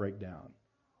car break down.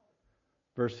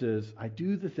 Versus, I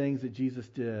do the things that Jesus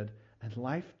did, and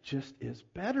life just is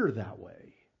better that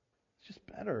way. It's just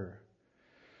better.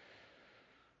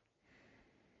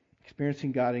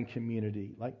 Experiencing God in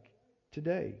community, like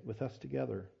today with us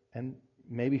together. And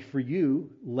maybe for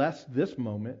you, less this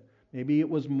moment. Maybe it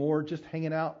was more just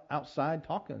hanging out outside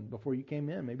talking before you came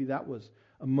in. Maybe that was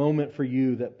a moment for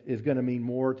you that is going to mean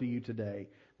more to you today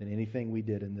than anything we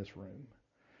did in this room.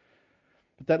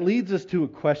 But that leads us to a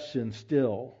question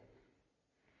still.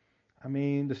 I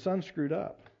mean, the son screwed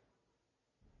up.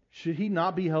 Should he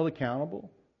not be held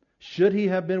accountable? Should he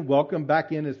have been welcomed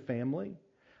back in his family?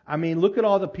 I mean, look at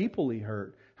all the people he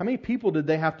hurt. How many people did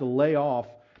they have to lay off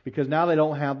because now they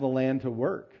don't have the land to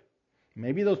work?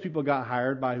 Maybe those people got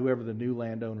hired by whoever the new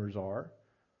landowners are.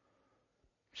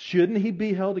 Shouldn't he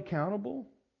be held accountable?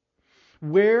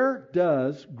 Where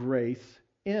does grace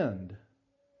end?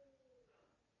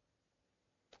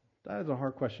 That is a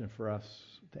hard question for us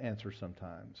to answer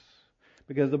sometimes.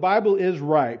 Because the Bible is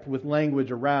ripe with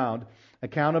language around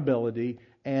accountability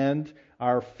and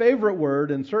our favorite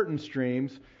word in certain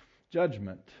streams,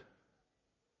 judgment.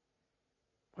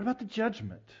 What about the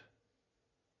judgment?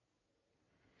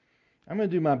 I'm going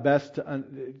to do my best to,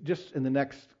 just in the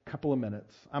next couple of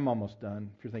minutes, I'm almost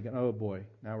done. If you're thinking, oh boy,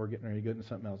 now we're getting ready to get into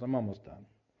something else, I'm almost done.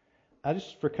 I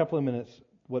just, for a couple of minutes,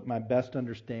 what my best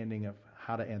understanding of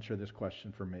how to answer this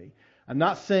question for me. I'm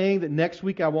not saying that next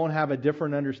week I won't have a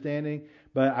different understanding,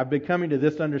 but I've been coming to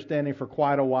this understanding for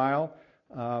quite a while.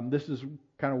 This is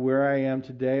kind of where I am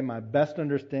today. My best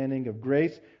understanding of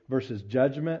grace versus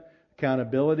judgment,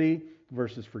 accountability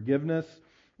versus forgiveness.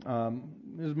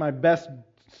 This is my best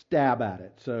stab at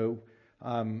it. So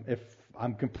if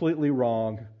I'm completely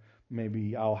wrong,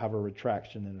 maybe I'll have a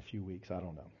retraction in a few weeks. I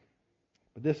don't know.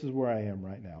 But this is where I am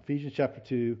right now. Ephesians chapter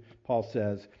 2, Paul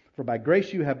says, "For by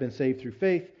grace you have been saved through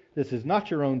faith. This is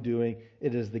not your own doing.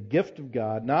 It is the gift of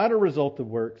God, not a result of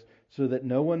works, so that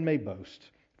no one may boast.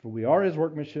 For we are His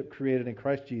workmanship, created in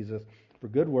Christ Jesus for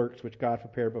good works, which God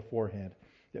prepared beforehand,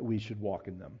 that we should walk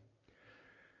in them."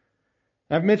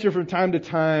 I've mentioned from time to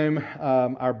time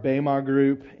our Bema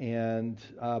group, and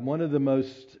one of the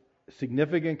most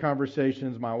significant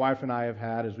conversations my wife and I have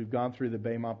had as we've gone through the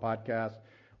Bema podcast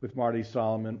with Marty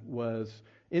Solomon was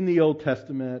in the Old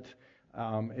Testament.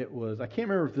 It was, I can't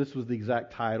remember if this was the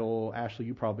exact title. Ashley,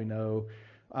 you probably know.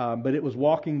 But it was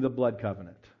Walking the Blood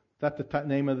Covenant. Is that the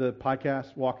name of the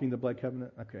podcast? Walking the Blood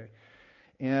Covenant? Okay.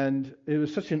 And it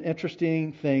was such an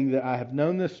interesting thing that I have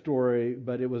known this story,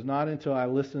 but it was not until I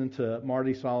listened to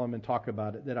Marty Solomon talk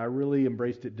about it that I really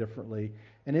embraced it differently.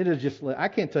 And it is just, I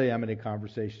can't tell you how many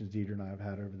conversations Deidre and I have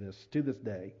had over this to this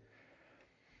day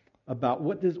about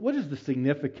what is the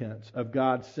significance of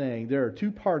God saying there are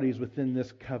two parties within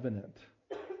this covenant.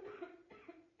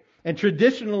 And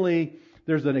traditionally,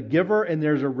 there's a giver and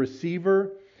there's a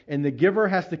receiver, and the giver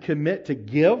has to commit to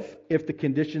give if the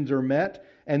conditions are met,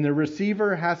 and the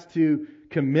receiver has to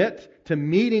commit to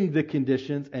meeting the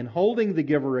conditions and holding the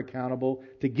giver accountable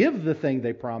to give the thing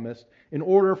they promised in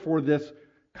order for this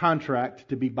contract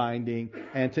to be binding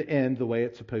and to end the way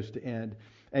it's supposed to end.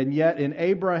 And yet in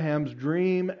Abraham's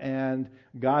dream, and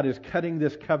God is cutting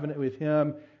this covenant with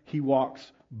him, he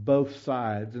walks both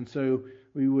sides. And so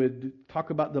we would talk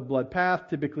about the blood path.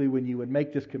 Typically when you would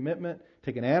make this commitment,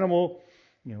 take an animal,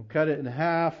 cut it in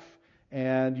half,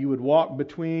 and you would walk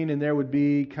between, and there would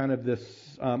be kind of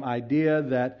this idea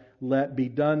that let be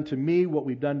done to me what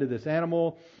we've done to this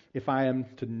animal if I am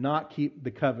to not keep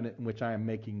the covenant in which I am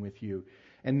making with you.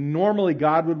 And normally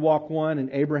God would walk one and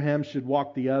Abraham should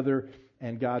walk the other.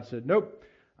 And God said, nope,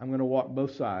 I'm going to walk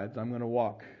both sides. I'm going to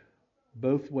walk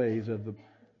both ways of the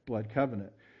blood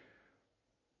covenant.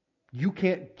 You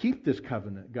can't keep this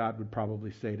covenant, God would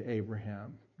probably say to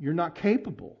Abraham. You're not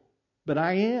capable, but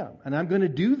I am, and I'm going to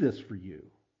do this for you.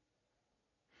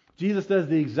 Jesus does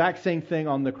the exact same thing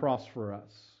on the cross for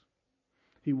us.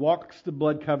 He walks the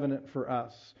blood covenant for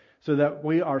us so that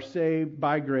we are saved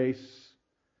by grace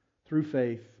through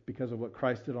faith because of what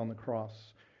Christ did on the cross.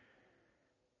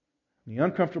 The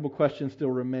uncomfortable question still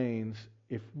remains,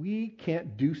 if we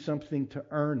can't do something to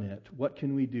earn it, what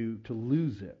can we do to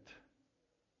lose it?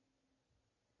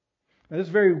 Now, this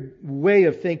very way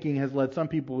of thinking has led some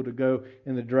people to go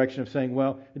in the direction of saying,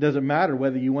 well, it doesn't matter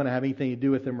whether you want to have anything to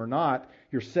do with Him or not.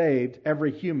 You're saved.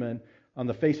 Every human on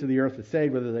the face of the earth is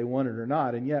saved, whether they want it or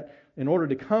not. And yet, in order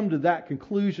to come to that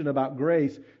conclusion about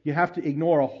grace, you have to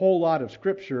ignore a whole lot of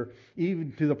Scripture,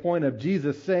 even to the point of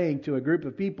Jesus saying to a group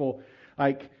of people,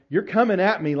 like, you're coming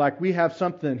at me like we have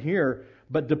something here,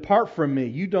 but depart from me.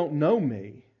 You don't know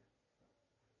me.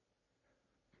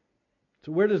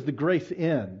 So where does the grace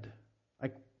end?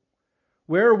 Like,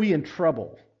 where are we in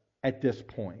trouble at this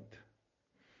point?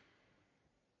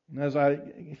 And as I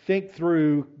think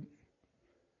through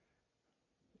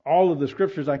all of the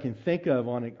Scriptures I can think of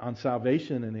on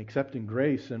salvation and accepting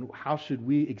grace and how should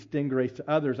we extend grace to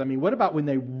others, I mean, what about when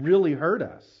they really hurt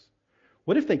us?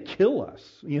 What if they kill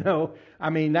us?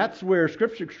 That's where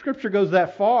Scripture goes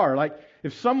that far. Like,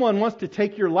 if someone wants to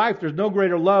take your life, there's no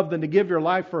greater love than to give your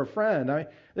life for a friend.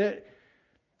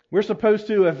 We're supposed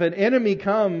to, if an enemy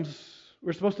comes,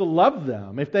 we're supposed to love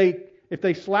them. If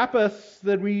they slap us,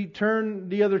 then we turn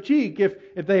the other cheek.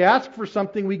 If they ask for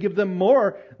something, we give them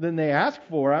more than they ask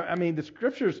for. The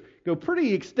Scriptures go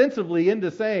pretty extensively into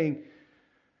saying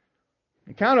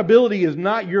accountability is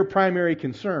not your primary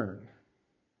concern.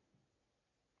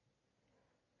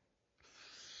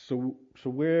 So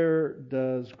where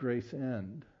does grace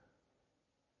end?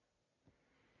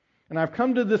 And I've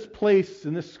come to this place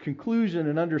and this conclusion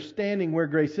and understanding where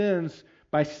grace ends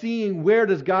by seeing where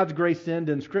does God's grace end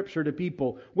in Scripture to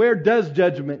people. Where does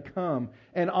judgment come?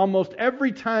 And almost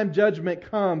every time judgment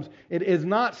comes, it is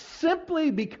not simply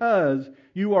because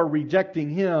you are rejecting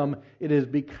Him. It is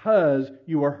because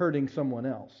you are hurting someone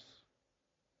else.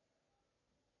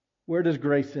 Where does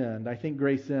grace end? I think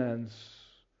grace ends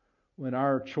when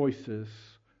our choices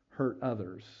hurt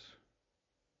others.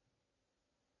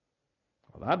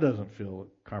 Well, that doesn't feel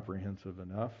comprehensive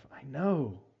enough. I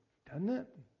know, doesn't it?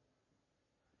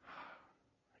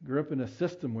 I grew up in a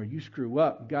system where you screw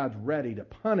up, God's ready to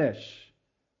punish.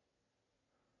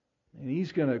 And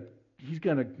He's gonna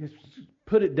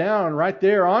put it down right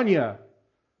there on you.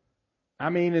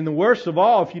 And the worst of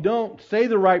all, if you don't say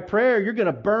the right prayer, you're going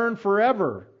to burn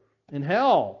forever in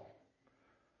hell.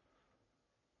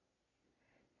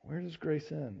 Where does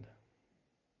grace end?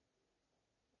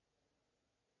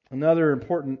 Another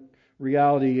important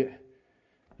reality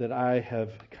that I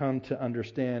have come to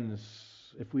understand is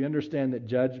if we understand that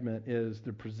judgment is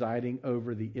the presiding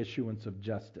over the issuance of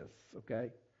justice, okay?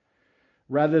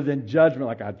 Rather than judgment,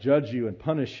 like I judge you and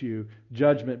punish you,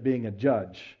 judgment being a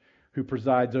judge who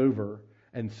presides over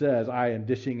and says, I am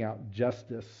dishing out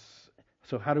justice.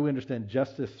 So how do we understand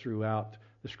justice throughout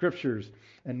the Scriptures?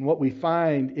 And what we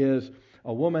find is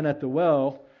a woman at the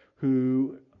well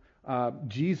who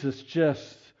Jesus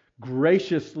just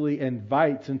graciously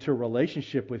invites into a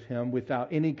relationship with Him without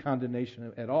any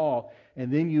condemnation at all.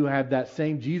 And then you have that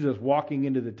same Jesus walking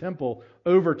into the temple,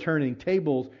 overturning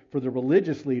tables for the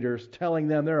religious leaders, telling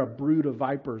them they're a brood of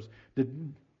vipers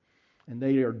and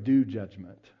they are due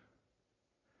judgment.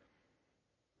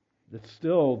 It's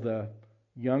still the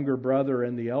younger brother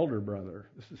and the elder brother.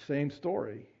 It's the same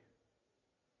story.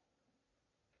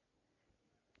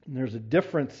 And there's a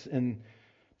difference in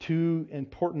two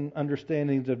important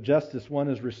understandings of justice. One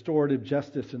is restorative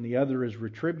justice and the other is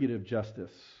retributive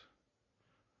justice.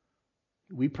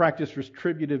 We practice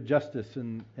retributive justice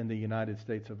in the United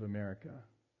States of America.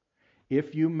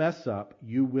 If you mess up,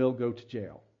 you will go to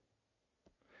jail.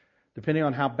 Depending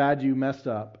on how bad you mess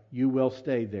up, you will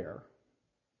stay there.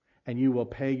 And you will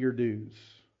pay your dues.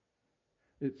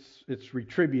 It's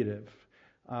retributive.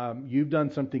 You've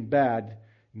done something bad.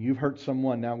 You've hurt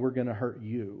someone. Now we're going to hurt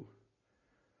you.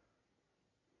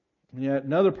 And yet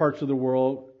in other parts of the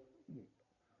world,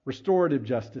 restorative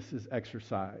justice is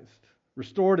exercised.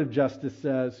 Restorative justice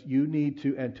says you need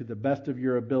to, and to the best of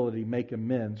your ability, make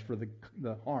amends for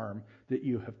the harm that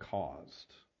you have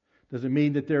caused. Doesn't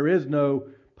mean that there is no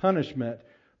punishment,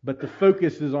 but the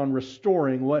focus is on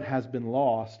restoring what has been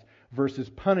lost versus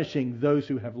punishing those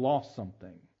who have lost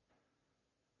something.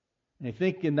 And I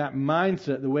think in that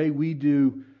mindset, the way we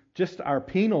do just our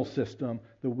penal system,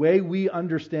 the way we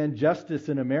understand justice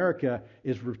in America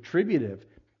is retributive,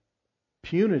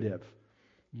 punitive.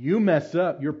 You mess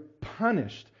up, you're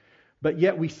punished. But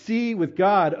yet we see with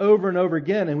God over and over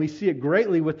again, and we see it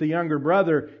greatly with the younger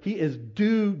brother, he is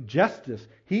due justice.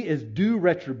 He is due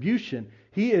retribution.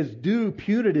 He is due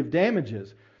punitive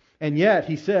damages. And yet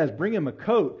he says, bring him a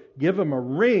coat, give him a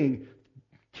ring,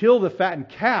 kill the fattened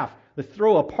calf. to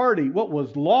throw a party. What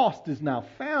was lost is now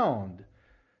found.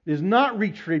 It is not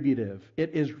retributive.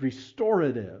 It is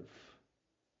restorative.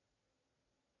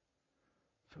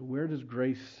 So where does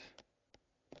grace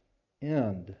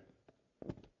end?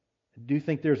 I do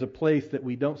think there's a place that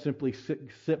we don't simply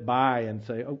sit by and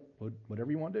say, oh,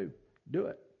 whatever you want to do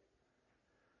it.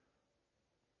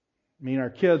 I mean,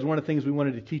 our kids, one of the things we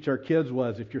wanted to teach our kids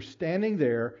was if you're standing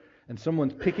there and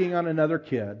someone's picking on another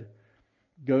kid,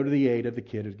 go to the aid of the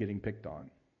kid who's getting picked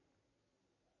on.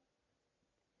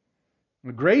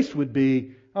 And grace would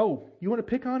be, oh, you want to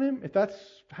pick on him? If that's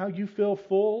how you feel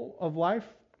full of life,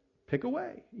 pick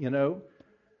away,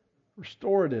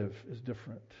 Restorative is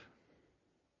different.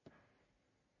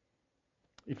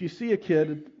 If you see a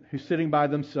kid who's sitting by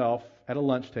themselves at a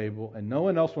lunch table and no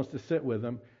one else wants to sit with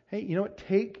them, hey, you know what?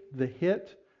 Take the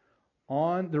hit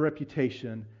on the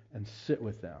reputation and sit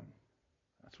with them.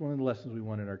 That's one of the lessons we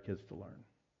wanted our kids to learn.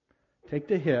 Take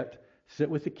the hit, sit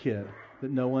with the kid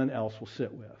that no one else will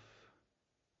sit with.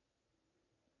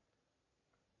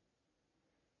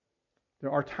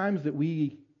 There are times that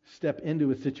we step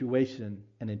into a situation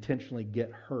and intentionally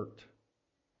get hurt,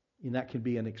 and that can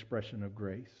be an expression of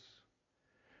grace.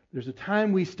 There's a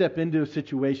time we step into a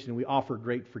situation and we offer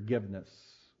great forgiveness,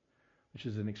 which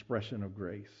is an expression of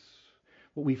grace.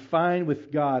 What we find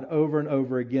with God over and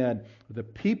over again, the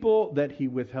people that He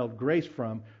withheld grace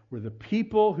from were the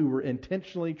people who were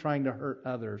intentionally trying to hurt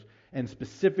others and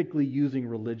specifically using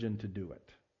religion to do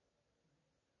it.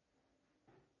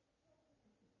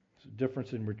 There's a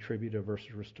difference in retributive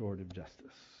versus restorative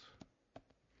justice.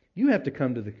 You have to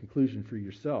come to the conclusion for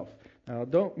yourself. Now,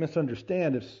 don't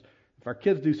misunderstand. If our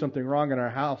kids do something wrong in our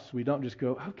house, we don't just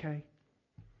go, okay.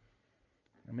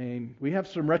 I mean, we have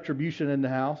some retribution in the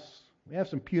house. We have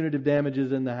some punitive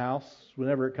damages in the house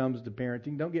whenever it comes to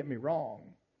parenting. Don't get me wrong.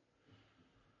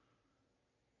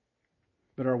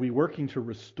 But are we working to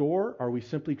restore? Or are we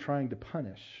simply trying to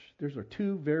punish? Those are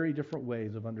two very different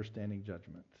ways of understanding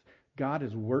judgment. God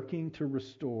is working to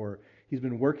restore. He's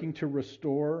been working to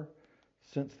restore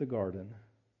since the garden.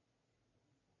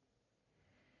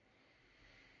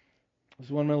 This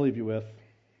is what I'm going to leave you with.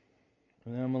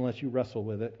 And then I'm going to let you wrestle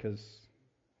with it because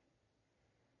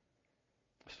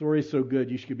the story is so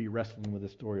good you should be wrestling with the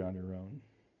story on your own.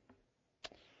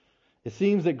 It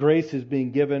seems that grace is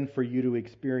being given for you to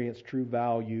experience true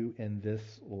value in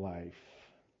this life.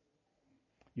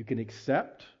 You can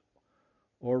accept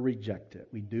or reject it.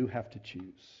 We do have to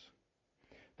choose.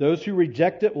 Those who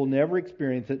reject it will never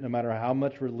experience it no matter how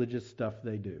much religious stuff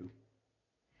they do.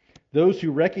 Those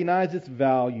who recognize its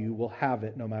value will have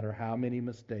it no matter how many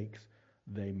mistakes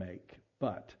they make.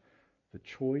 But the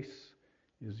choice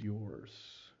is yours.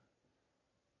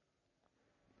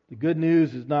 The good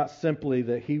news is not simply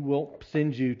that He will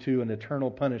send you to an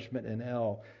eternal punishment in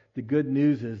hell. The good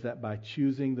news is that by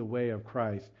choosing the way of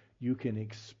Christ, you can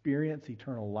experience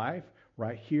eternal life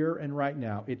right here and right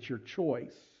now. It's your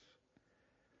choice.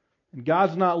 And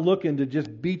God's not looking to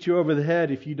just beat you over the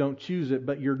head if you don't choose it,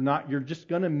 but you're just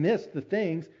going to miss the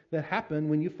things that happen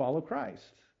when you follow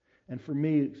Christ. And for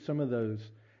me, some of those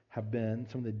have been,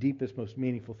 some of the deepest, most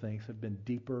meaningful things have been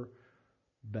deeper,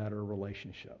 better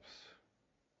relationships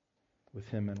with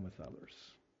Him and with others.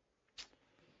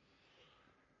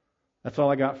 That's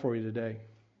all I got for you today.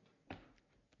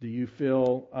 Do you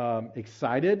feel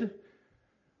excited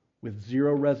with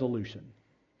zero resolution?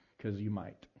 Because you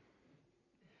might.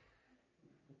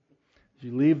 As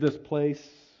you leave this place,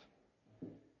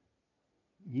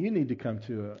 you need to come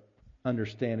to an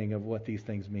understanding of what these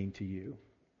things mean to you.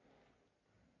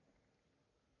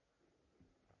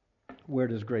 Where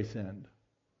does grace end?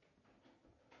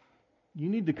 You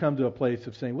need to come to a place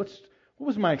of saying, what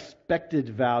was my expected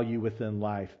value within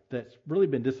life that's really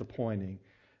been disappointing?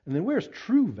 And then where's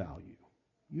true value?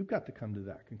 You've got to come to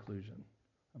that conclusion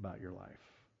about your life.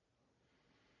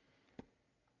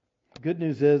 The good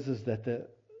news is that the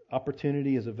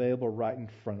opportunity is available right in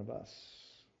front of us.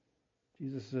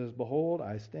 Jesus says, "Behold,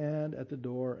 I stand at the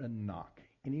door and knock.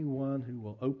 Anyone who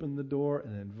will open the door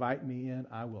and invite me in,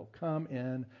 I will come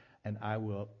in and I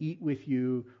will eat with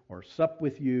you or sup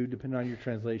with you, depending on your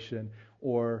translation,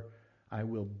 or I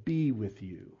will be with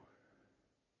you."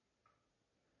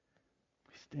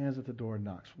 He stands at the door and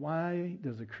knocks. Why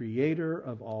does the Creator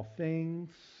of all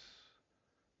things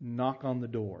knock on the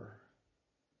door?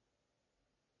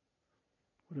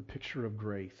 What a picture of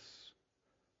grace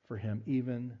for Him,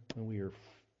 even when we are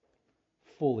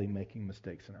fully making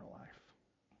mistakes in our life.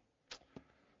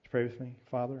 Let's pray with me.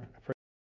 Father, I pray